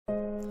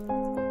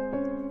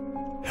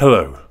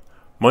Hello,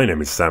 my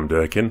name is Sam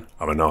Durkin,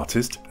 I'm an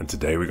artist, and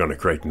today we're going to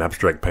create an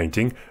abstract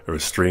painting of a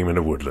stream in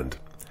a woodland.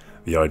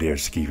 The idea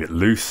is to keep it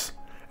loose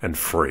and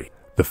free.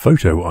 The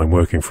photo I'm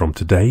working from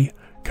today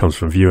comes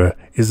from viewer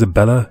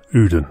Isabella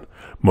Uden,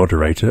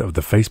 moderator of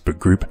the Facebook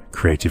group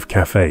Creative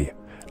Cafe,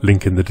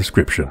 link in the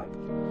description.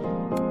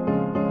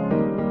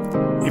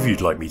 If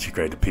you'd like me to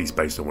create a piece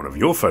based on one of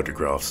your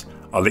photographs,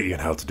 I'll let you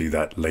know how to do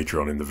that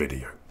later on in the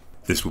video.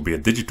 This will be a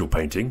digital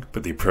painting,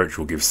 but the approach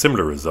will give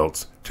similar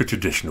results to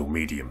traditional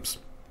mediums.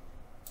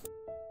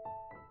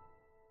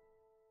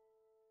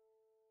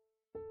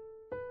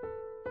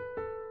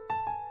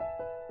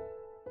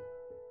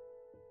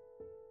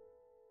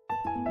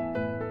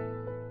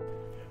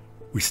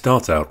 We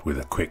start out with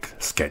a quick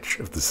sketch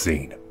of the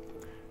scene,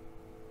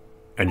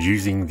 and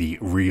using the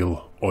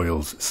Real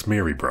Oils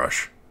Smeary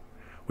brush,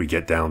 we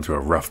get down to a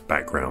rough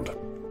background.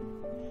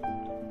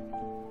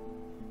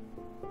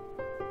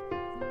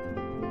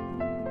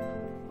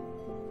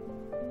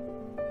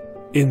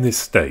 In this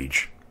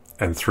stage,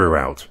 and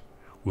throughout,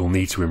 we'll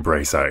need to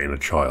embrace our inner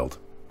child,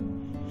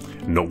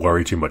 and not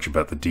worry too much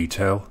about the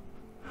detail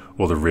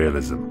or the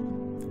realism.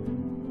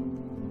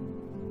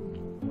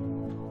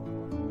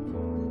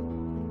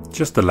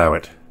 Just allow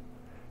it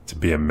to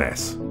be a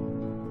mess.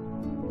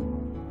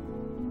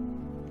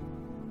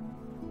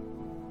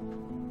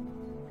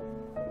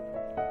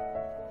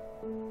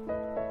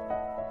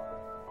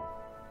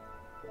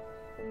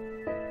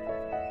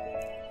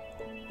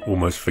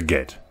 Almost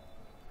forget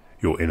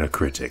your inner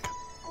critic.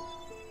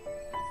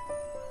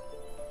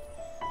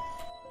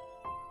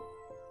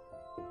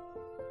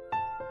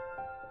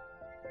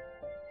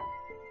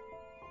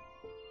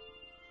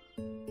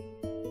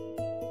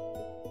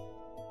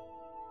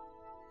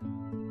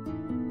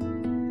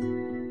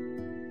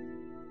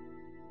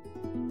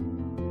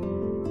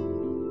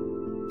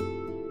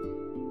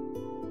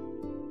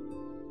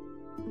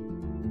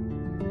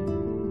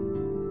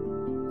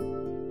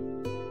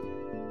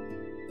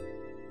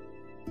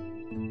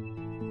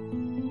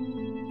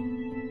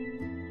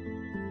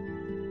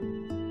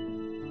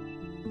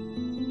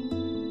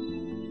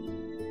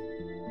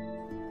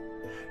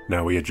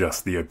 Now we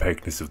adjust the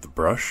opaqueness of the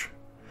brush.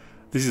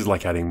 This is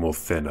like adding more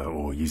thinner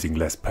or using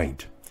less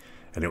paint,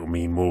 and it will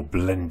mean more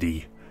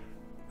blendy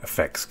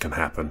effects can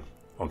happen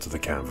onto the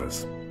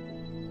canvas.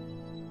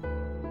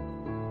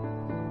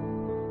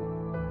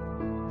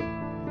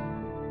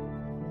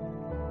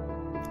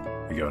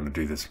 We're going to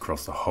do this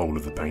across the whole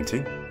of the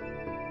painting.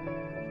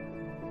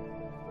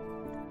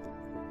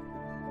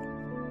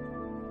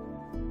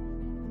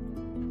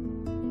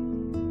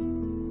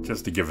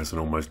 Just to give us an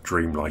almost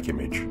dreamlike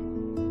image.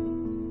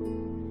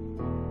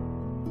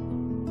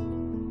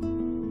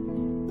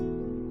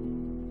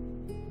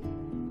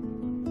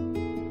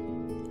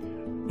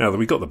 Now that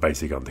we've got the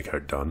basic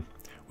undercoat done,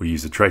 we'll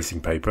use a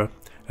tracing paper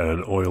and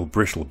an oil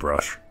bristle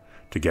brush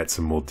to get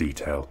some more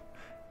detail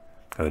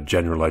and a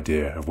general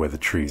idea of where the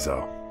trees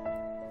are.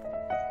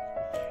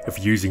 If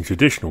you're using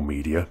traditional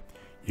media,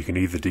 you can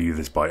either do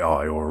this by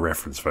eye or a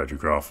reference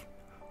photograph,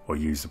 or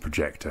use the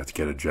projector to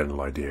get a general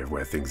idea of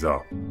where things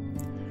are.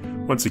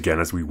 Once again,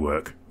 as we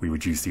work, we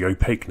reduce the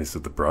opaqueness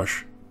of the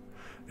brush,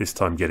 this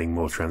time getting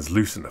more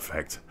translucent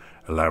effect,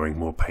 allowing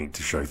more paint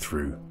to show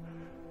through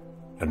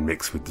and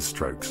mix with the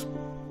strokes.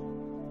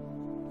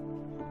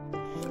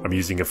 I'm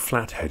using a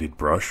flat-headed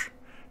brush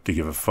to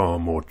give a far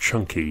more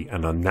chunky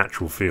and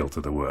unnatural feel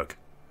to the work.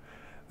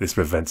 This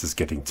prevents us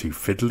getting too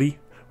fiddly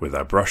with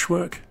our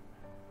brushwork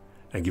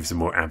and gives a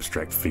more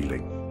abstract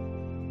feeling.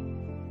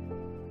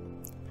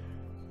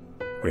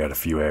 We add a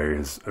few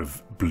areas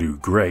of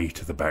blue-grey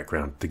to the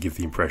background to give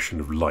the impression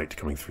of light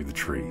coming through the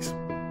trees.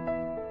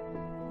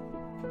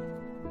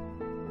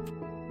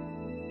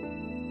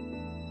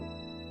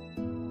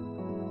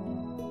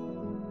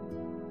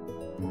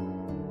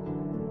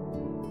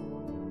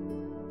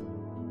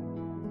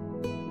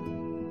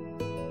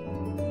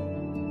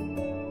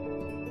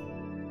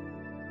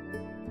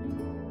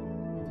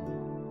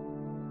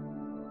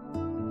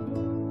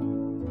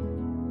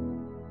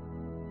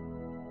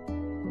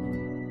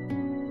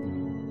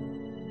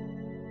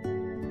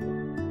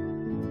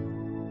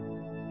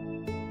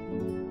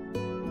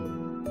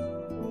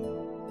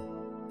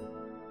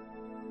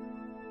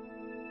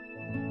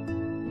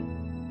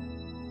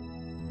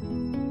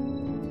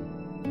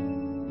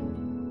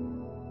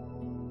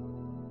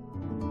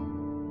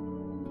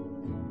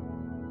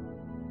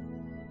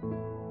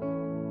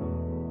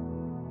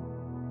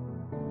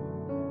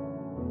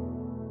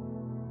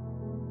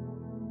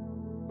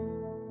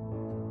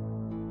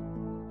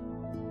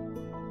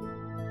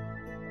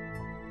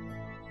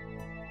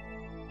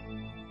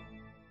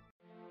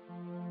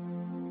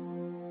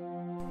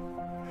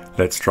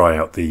 Let's try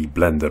out the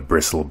blender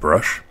bristle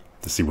brush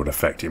to see what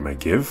effect it may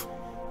give.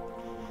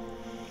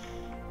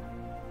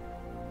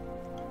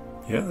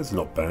 Yeah, that's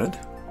not bad.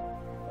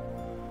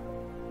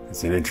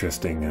 It's an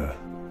interesting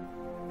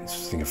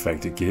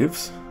effect it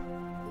gives.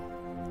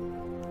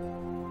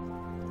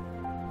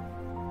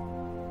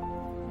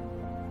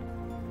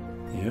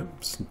 Yeah,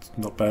 it's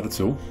not bad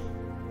at all.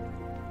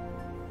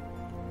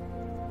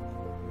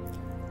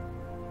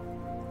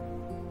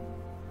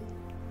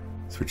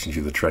 Switching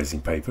to the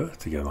tracing paper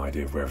to get an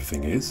idea of where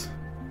everything is.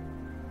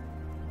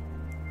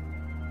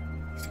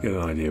 Just to get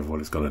an idea of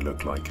what it's going to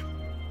look like.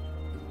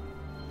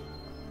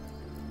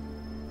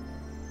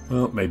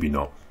 Well, maybe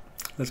not.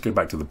 Let's go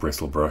back to the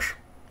bristle brush.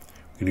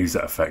 We can use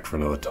that effect for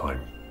another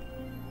time.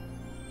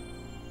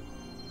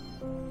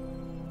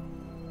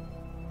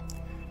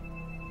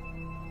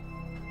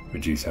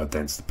 Reduce how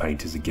dense the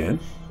paint is again.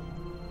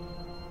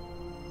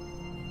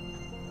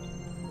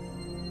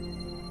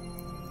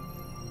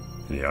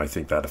 And yeah, I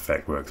think that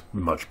effect works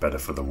much better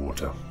for the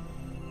water.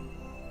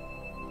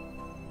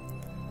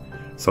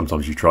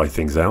 Sometimes you try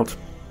things out,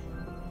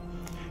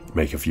 you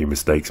make a few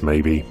mistakes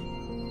maybe,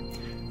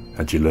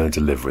 and you learn to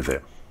live with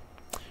it.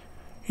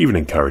 Even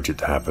encourage it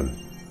to happen.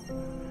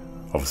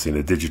 Obviously in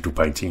a digital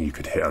painting you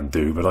could hit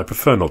undo, but I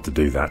prefer not to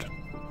do that.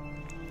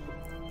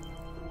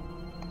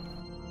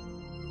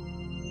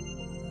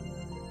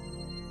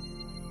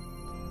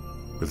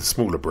 With a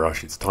smaller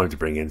brush, it's time to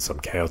bring in some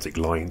chaotic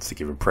lines to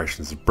give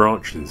impressions of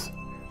branches.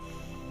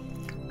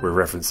 We're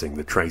referencing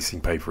the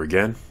tracing paper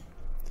again,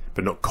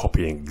 but not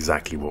copying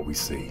exactly what we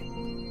see.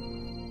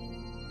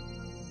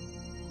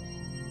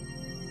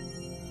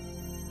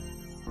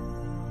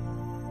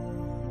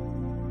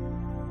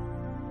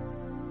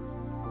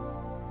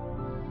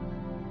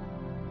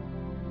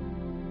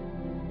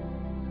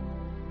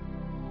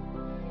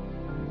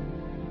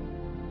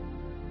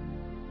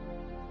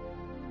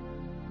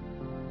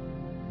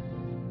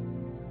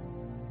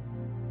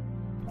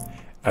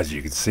 As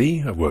you can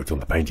see, I've worked on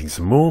the painting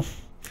some more.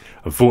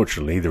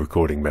 Unfortunately, the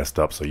recording messed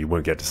up, so you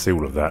won't get to see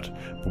all of that.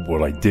 But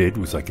what I did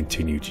was I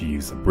continued to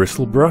use the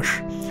bristle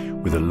brush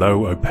with a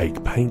low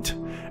opaque paint,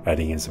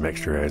 adding in some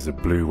extra areas of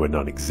blue where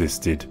none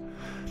existed,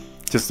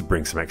 just to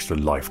bring some extra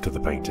life to the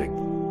painting.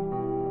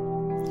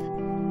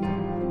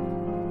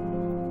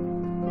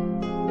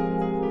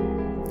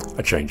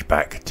 I changed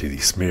back to the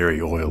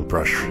smeary oil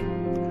brush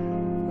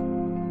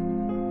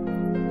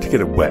to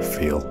get a wet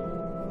feel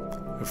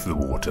of the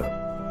water.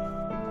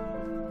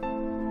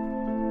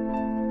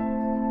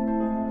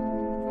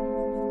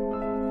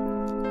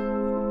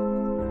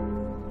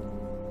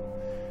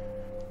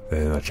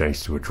 Then I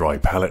changed to a dry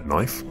palette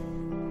knife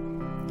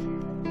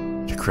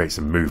to create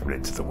some movement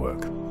into the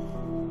work.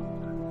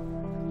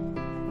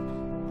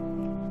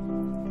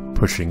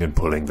 Pushing and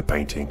pulling the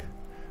painting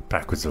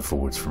backwards and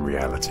forwards from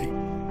reality.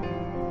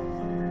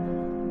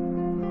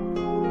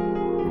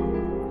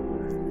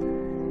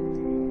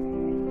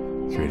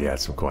 It's really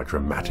had some quite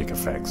dramatic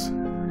effects.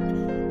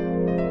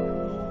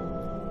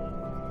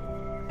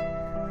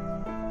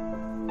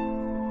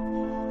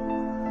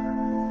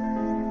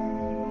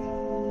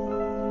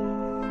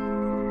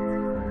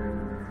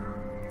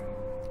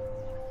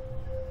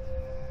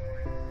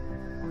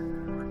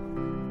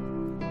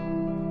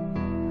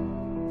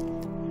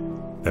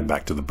 Then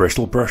back to the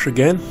bristle brush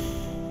again,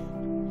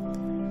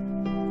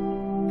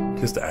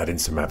 just to add in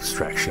some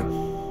abstraction.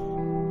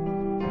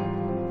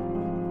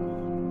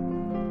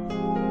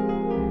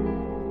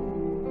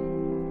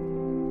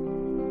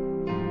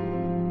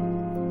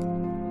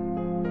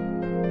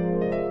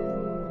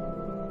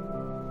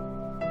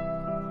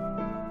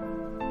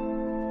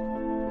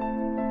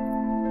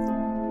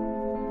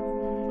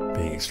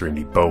 Being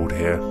extremely bold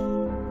here,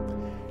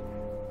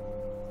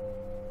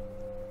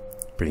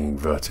 bringing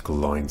vertical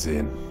lines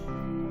in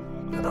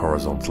and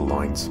horizontal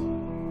lines,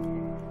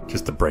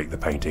 just to break the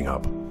painting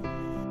up.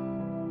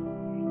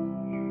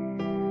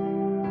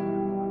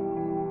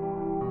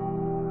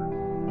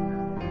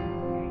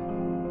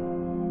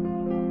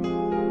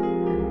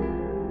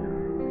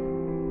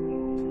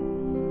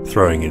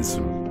 Throwing in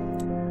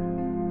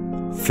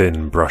some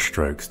thin brush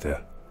strokes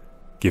to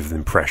give the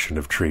impression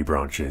of tree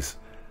branches,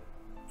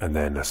 and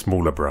then a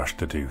smaller brush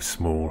to do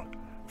small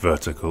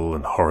vertical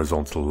and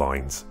horizontal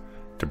lines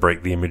to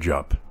break the image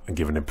up and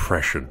give an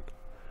impression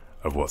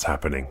of what's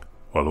happening,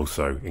 while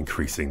also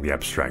increasing the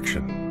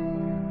abstraction.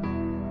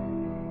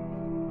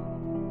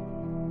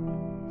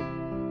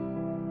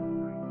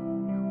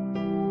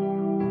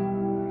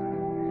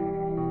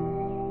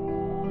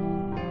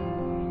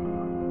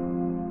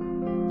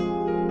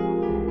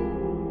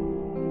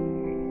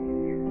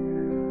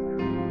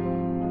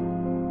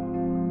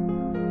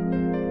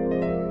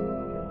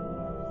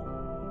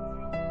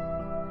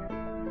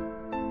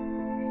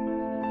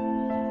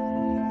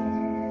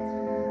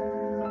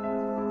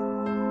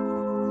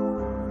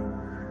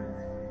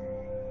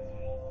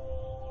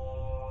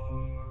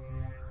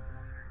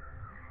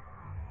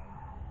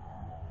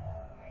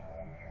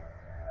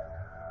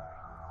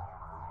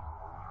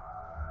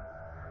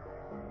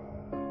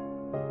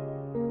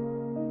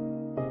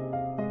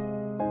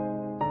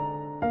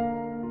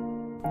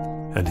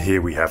 And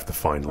here we have the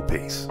final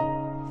piece.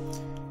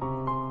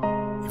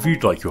 If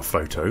you'd like your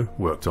photo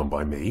worked on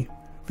by me,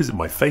 visit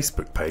my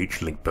Facebook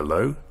page linked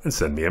below and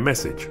send me a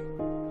message.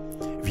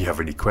 If you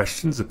have any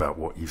questions about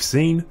what you've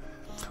seen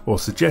or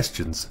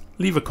suggestions,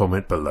 leave a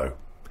comment below.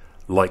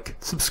 Like,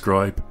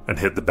 subscribe and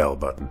hit the bell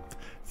button.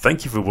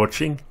 Thank you for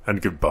watching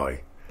and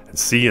goodbye, and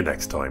see you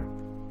next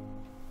time.